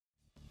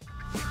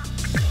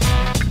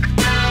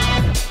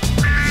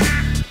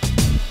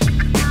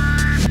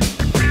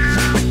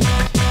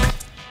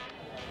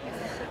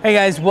Hey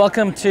guys,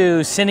 welcome to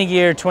Cine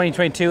Gear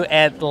 2022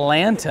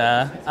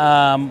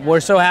 Atlanta.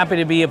 We're so happy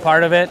to be a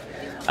part of it.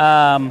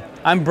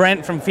 I'm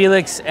Brent from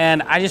Fiilex,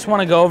 and I just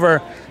want to go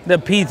over the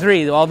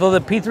P3. Although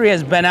the P3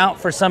 has been out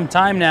for some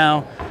time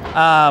now,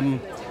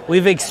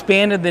 we've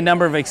expanded the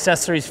number of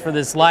accessories for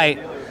this light.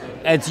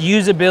 Its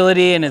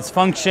usability and its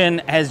function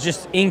has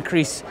just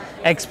increased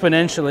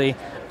exponentially,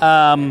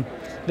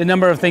 the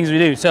number of things we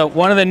do. So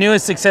one of the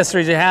newest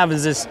accessories we have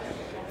is this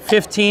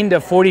 15 to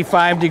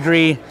 45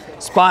 degree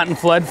spot and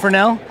flood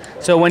Fresnel.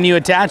 So when you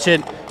attach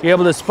it, you're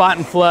able to spot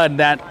and flood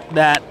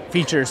that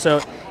feature.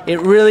 So it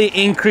really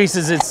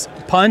increases its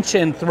punch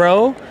and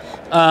throw,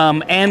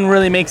 and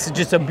really makes it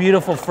just a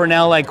beautiful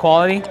Fresnel-like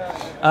quality.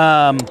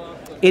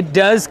 It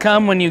does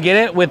come, when you get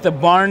it, with the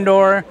barn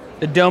door,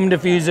 the dome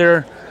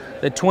diffuser,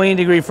 the 20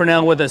 degree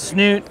Fresnel with a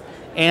snoot,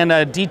 and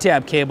a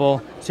D-tap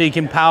cable, so you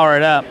can power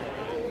it up.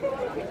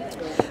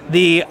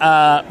 The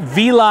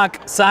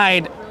V-lock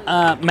side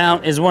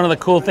mount is one of the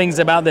cool things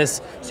about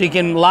this. So you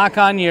can lock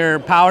on your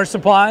power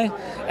supply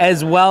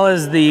as well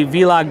as the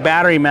V-lock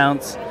battery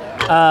mounts.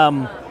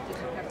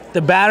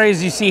 The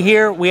batteries you see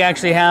here, we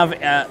actually have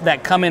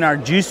that come in our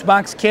juice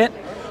box kit.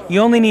 You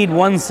only need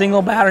one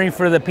single battery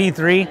for the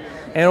P3.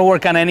 It'll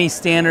work on any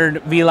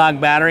standard V-lock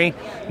battery,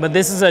 but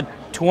this is a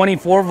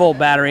 24 volt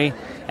battery,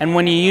 and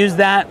when you use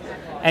that,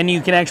 and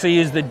you can actually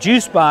use the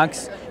juice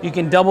box, you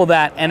can double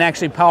that and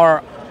actually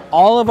power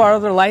all of our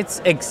other lights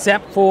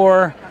except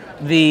for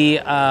the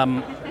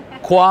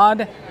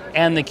quad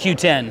and the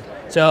Q10.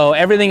 So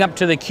everything up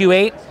to the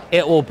Q8,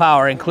 it will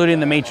power, including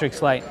the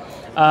matrix light.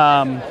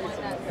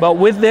 But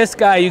with this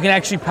guy, you can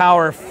actually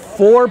power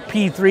 4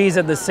 P3s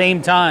at the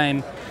same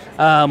time.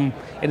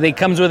 It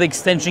comes with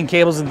extension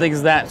cables and things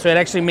like that. So it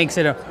actually makes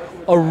it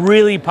a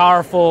really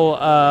powerful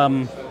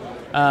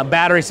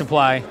battery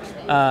supply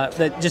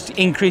that just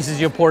increases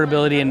your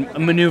portability and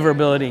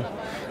maneuverability.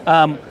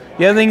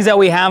 The other things that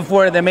we have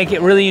for it that make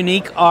it really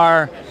unique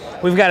are,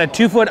 we've got a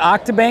 2-foot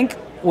octabank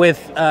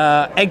with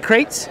egg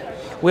crates.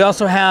 We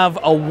also have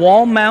a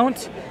wall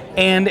mount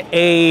and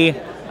a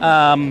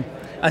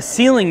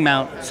ceiling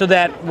mount, so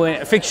that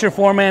when fixture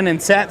foreman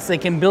and sets, they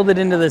can build it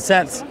into the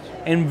sets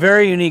in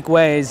very unique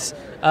ways.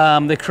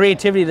 The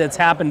creativity that's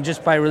happened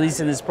just by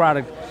releasing this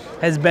product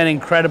has been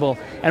incredible.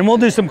 And we'll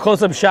do some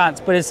close-up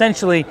shots, but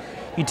essentially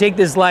you take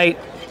this light,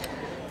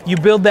 you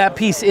build that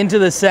piece into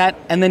the set,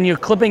 and then you're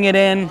clipping it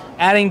in,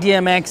 adding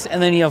DMX, and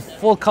then you have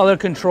full color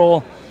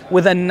control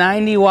with a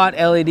 90-watt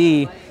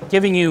LED,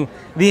 giving you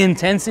the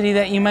intensity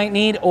that you might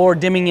need, or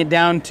dimming it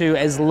down to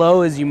as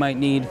low as you might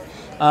need,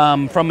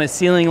 from a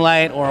ceiling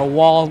light or a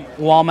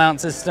wall mount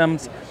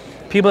systems.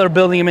 People are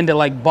building them into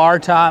like bar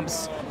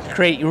tops,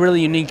 create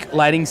really unique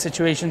lighting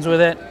situations with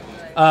it.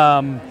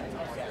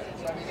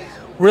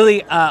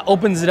 Really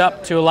opens it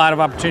up to a lot of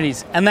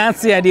opportunities. And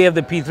that's the idea of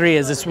the P3,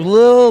 is this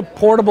little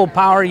portable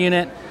power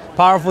unit,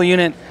 powerful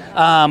unit,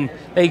 that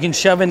you can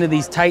shove into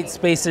these tight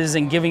spaces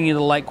and giving you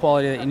the light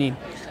quality that you need.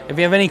 If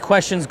you have any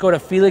questions, go to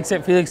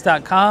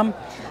Fiilex@Fiilex.com.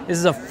 This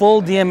is a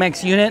full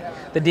DMX unit.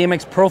 The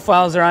DMX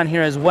profiles are on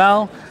here as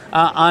well,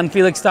 on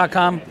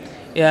Fiilex.com.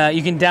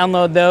 You can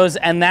download those,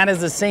 and that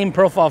is the same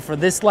profile for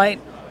this light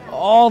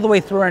all the way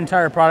through our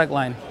entire product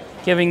line,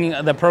 giving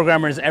the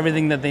programmers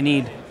everything that they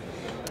need.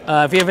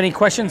 If you have any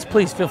questions,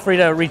 please feel free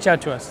to reach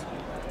out to us.